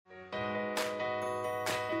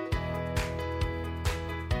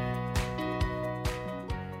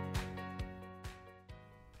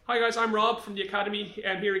Hi guys, I'm Rob from the Academy.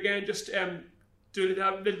 Here again, just doing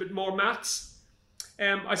a little bit more maths.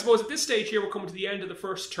 I suppose at this stage here we're coming to the end of the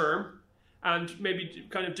first term and maybe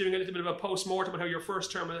kind of doing a little bit of a post-mortem on how your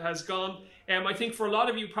first term has gone. I think for a lot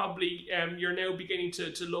of you probably you're now beginning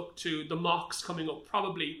to look to the mocks coming up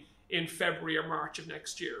probably in February or March of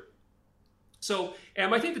next year. So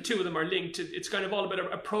I think the two of them are linked. It's kind of all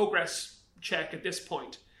about a progress check at this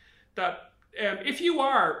point. That if you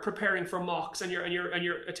are preparing for mocks and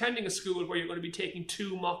you're attending a school where you're going to be taking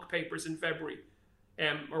 2 mock papers in February,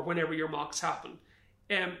 or whenever your mocks happen,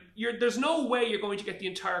 there's no way you're going to get the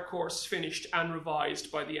entire course finished and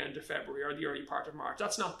revised by the end of February or the early part of March.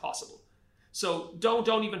 That's not possible. So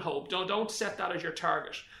don't even hope. Don't set that as your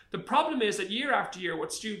target. The problem is that year after year,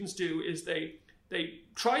 what students do is they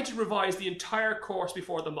try to revise the entire course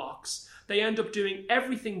before the mocks. They end up doing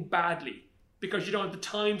everything badly because you don't have the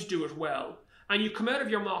time to do it well. And you come out of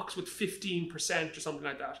your mocks with 15% or something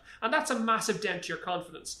like that. And that's a massive dent to your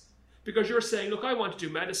confidence. Because you're saying, look, I want to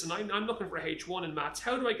do medicine. I'm looking for H1 in maths.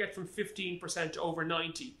 How do I get from 15% to over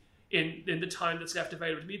 90 in the time that's left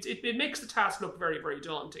available to me? It makes the task look very, very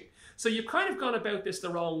daunting. So you've kind of gone about this the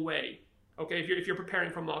wrong way, okay, if you're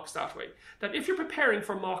preparing for mocks that way. That if you're preparing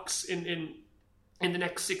for mocks in the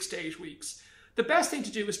next 6 to 8 weeks, the best thing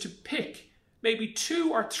to do is to pick maybe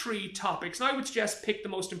 2 or 3 topics. And I would suggest pick the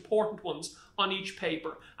most important ones on each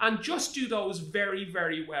paper and just do those very,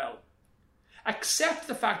 very well. Accept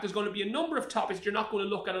the fact there's going to be a number of topics that you're not going to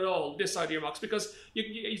look at all this side of your mocks because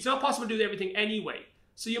it's not possible to do everything anyway.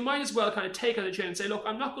 So you might as well kind of take on the chin and say, look,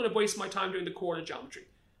 I'm not going to waste my time doing the coordinate geometry.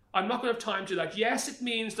 I'm not going to have time to do that. Yes, it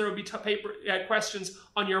means there will be paper questions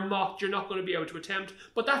on your mock you're not going to be able to attempt,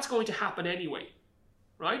 but that's going to happen anyway.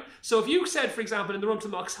 Right? So if you said, for example, in the run to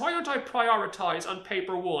mocks, why don't I prioritise on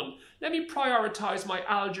paper 1? Let me prioritise my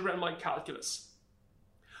algebra and my calculus.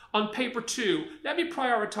 On paper 2, let me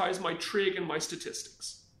prioritise my trig and my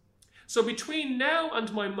statistics. So between now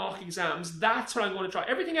and my mock exams, that's what I'm going to try.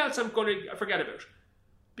 Everything else I'm going to forget about.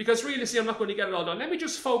 Because realistically, I'm not going to get it all done. Let me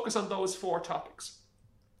just focus on those 4 topics.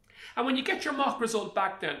 And when you get your mock result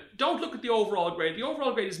back then, don't look at the overall grade. The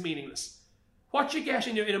overall grade is meaningless. What you get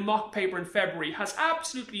in a mock paper in February has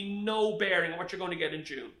absolutely no bearing on what you're going to get in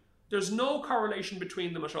June. There's no correlation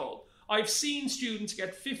between them at all. I've seen students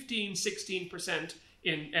get 15, 16%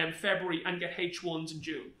 in February and get H1s in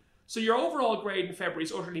June. So your overall grade in February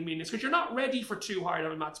is utterly meaningless because you're not ready for 2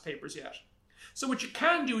 higher-level maths papers yet. So what you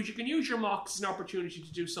can do is you can use your mocks as an opportunity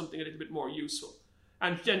to do something a little bit more useful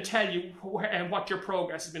and then tell you what your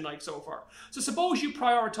progress has been like so far. So suppose you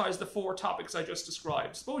prioritise the 4 topics I just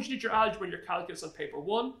described. Suppose you did your algebra and your calculus on paper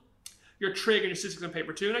 1, your trig and your statistics on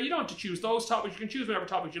paper 2. Now you don't have to choose those topics. You can choose whatever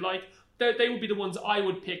topics you like. They would be the ones I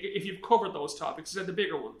would pick if you've covered those topics. They're the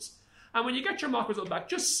bigger ones. And when you get your mock result back,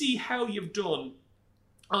 just see how you've done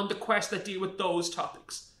on the quests that deal with those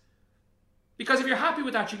topics. Because if you're happy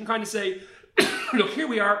with that, you can kind of say, look, here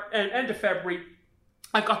we are, end of February.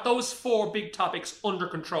 I've got those 4 big topics under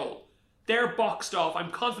control. They're boxed off.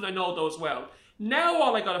 I'm confident I know those well. Now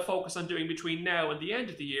all I got to focus on doing between now and the end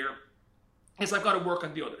of the year is I've got to work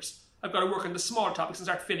on the others. I've got to work on the smaller topics and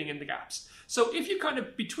start filling in the gaps. So if you kind of,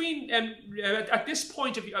 at this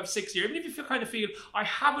point of 6 years, even if you kind of feel, I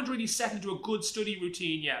haven't really settled into a good study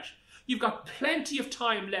routine yet, you've got plenty of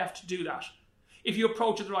time left to do that if you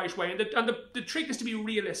approach it the right way. And the trick is to be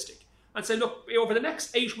realistic and say, look, over the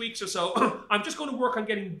next 8 weeks or so, I'm just going to work on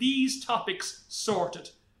getting these topics sorted.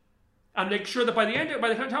 And make sure that by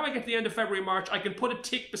the time I get to the end of February, March, I can put a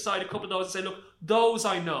tick beside a couple of those and say, look, those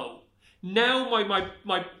I know. Now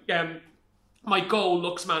my goal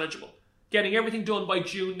looks manageable. Getting everything done by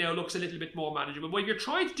June now looks a little bit more manageable. When you're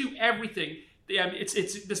trying to do everything,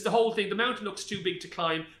 it's the whole thing. The mountain looks too big to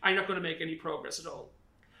climb, and you're not going to make any progress at all.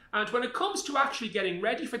 And when it comes to actually getting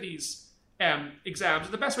ready for these exams,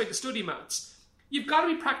 the best way to study maths, you've got to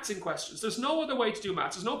be practicing questions. There's no other way to do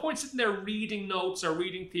maths. There's no point sitting there reading notes or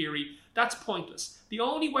reading theory. That's pointless. The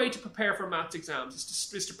only way to prepare for maths exams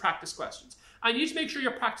is to practice questions. And you need to make sure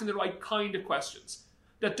you're practicing the right kind of questions.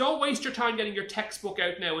 That don't waste your time getting your textbook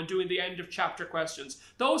out now and doing the end of chapter questions.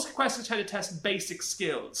 Those questions tend to test basic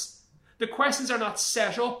skills. The questions are not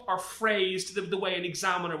set up or phrased the way an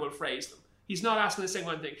examiner will phrase them. He's not asking the same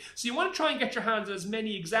kind of thing. So you want to try and get your hands on as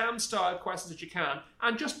many exam-style questions as you can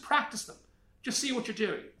and just practice them. Just see what you're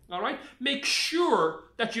doing, all right? Make sure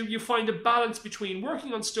that you find a balance between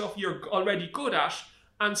working on stuff you're already good at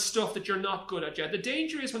and stuff that you're not good at yet. The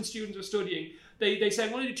danger is when students are studying, they say,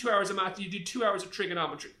 I'm going to do 2 hours of math, you do 2 hours of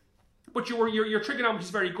trigonometry. But your trigonometry is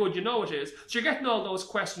very good, you know it is. So you're getting all those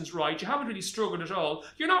questions right. You haven't really struggled at all.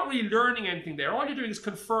 You're not really learning anything there. All you're doing is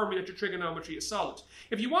confirming that your trigonometry is solid.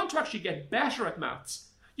 If you want to actually get better at maths,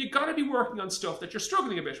 you've got to be working on stuff that you're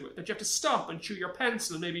struggling a bit with, that you have to stop and chew your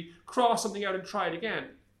pencil and maybe cross something out and try it again.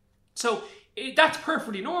 So that's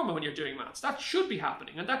perfectly normal when you're doing maths. That should be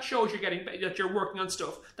happening, and that shows that you're working on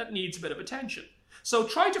stuff that needs a bit of attention. So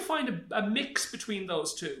try to find a mix between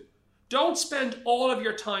those two. Don't spend all of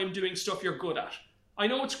your time doing stuff you're good at. I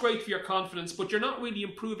know it's great for your confidence, but you're not really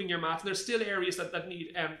improving your math. There's still areas that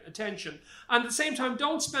need attention. And at the same time,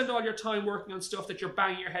 don't spend all your time working on stuff that you're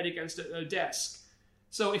banging your head against a desk.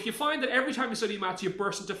 So if you find that every time you study maths, you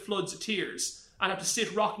burst into floods of tears and have to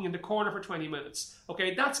sit rocking in the corner for 20 minutes,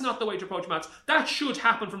 okay, that's not the way to approach maths. That should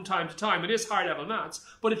happen from time to time. It is high-level maths,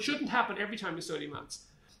 but it shouldn't happen every time you study maths.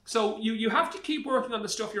 So you have to keep working on the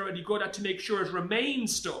stuff you're already good at to make sure it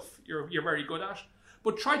remains stuff you're very good at.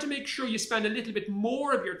 But try to make sure you spend a little bit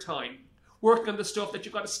more of your time working on the stuff that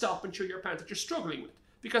you've got to stop and chew your pants that you're struggling with,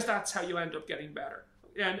 because that's how you end up getting better.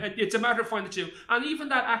 And it's a matter of finding the two. And even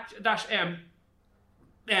that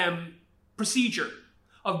procedure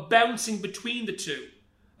of bouncing between the two.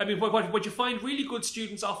 I mean, what you find really good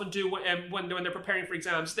students often do when they're preparing for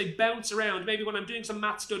exams, they bounce around. Maybe when I'm doing some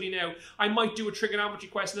math study now, I might do a trigonometry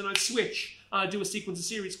question, then I'll switch and I'll do a sequence of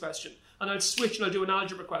series question. And I'll switch and I'll do an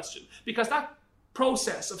algebra question. Because that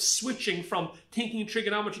process of switching from thinking in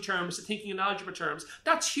trigonometry terms to thinking in algebra terms,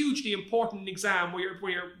 that's hugely important in an exam where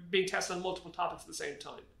you're being tested on multiple topics at the same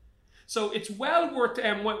time. So it's well worth,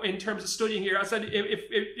 in terms of studying here, as I said,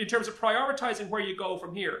 if in terms of prioritizing where you go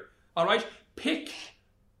from here, all right, pick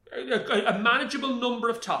a manageable number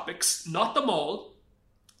of topics, not them all.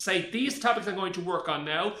 Say, these topics I'm going to work on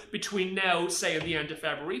now, between now, say, and the end of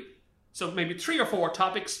February. So maybe 3 or 4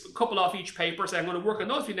 topics, a couple off each paper. Say, I'm going to work on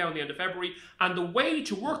those between now and the end of February. And the way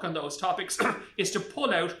to work on those topics is to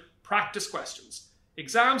pull out practice questions.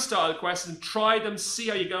 Exam-style questions, try them, see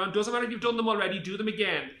how you go. And doesn't matter if you've done them already, do them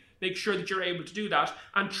again. Make sure that you're able to do that.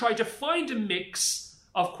 And try to find a mix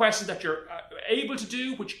of questions that you're able to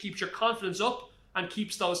do, which keeps your confidence up and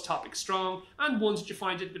keeps those topics strong, and ones that you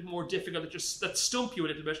find a bit more difficult, that stump you a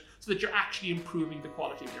little bit, so that you're actually improving the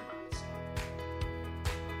quality of your maths.